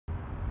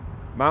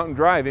Mountain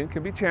driving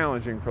can be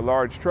challenging for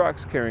large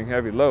trucks carrying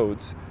heavy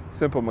loads.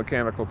 Simple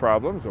mechanical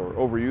problems or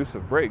overuse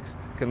of brakes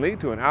can lead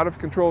to an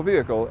out-of-control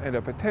vehicle and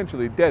a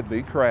potentially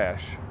deadly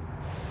crash.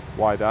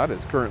 WYDOT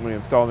is currently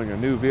installing a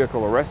new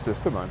vehicle arrest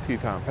system on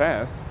Teton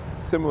Pass.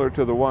 Similar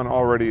to the one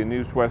already in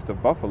use west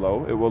of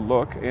Buffalo, it will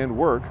look and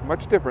work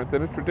much different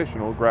than a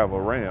traditional gravel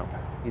ramp.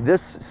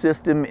 This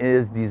system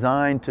is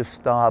designed to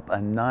stop a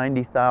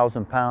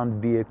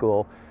 90,000-pound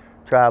vehicle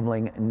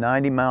traveling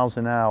 90 miles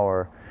an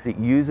hour. It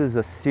uses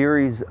a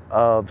series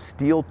of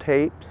steel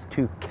tapes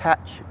to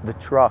catch the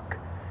truck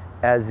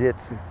as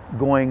it's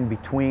going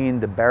between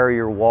the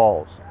barrier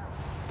walls.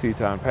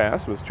 Teton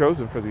Pass was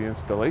chosen for the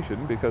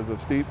installation because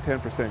of steep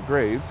 10%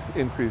 grades,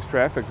 increased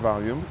traffic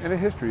volume, and a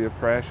history of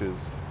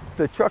crashes.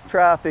 The truck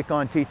traffic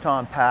on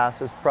Teton Pass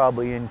has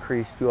probably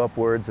increased to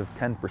upwards of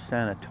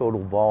 10% of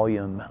total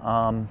volume.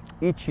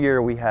 Each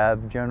year we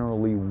have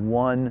generally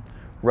one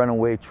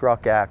runaway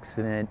truck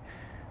accident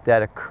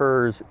that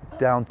occurs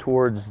down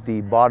towards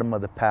the bottom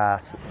of the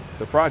pass.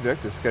 The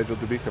project is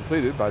scheduled to be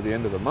completed by the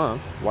end of the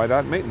month.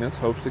 WYDOT Maintenance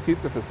hopes to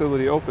keep the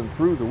facility open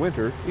through the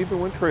winter, even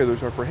when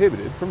trailers are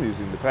prohibited from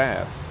using the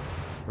pass.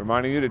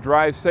 Reminding you to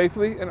drive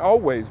safely and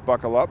always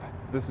buckle up,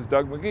 this is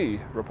Doug McGee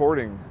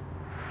reporting.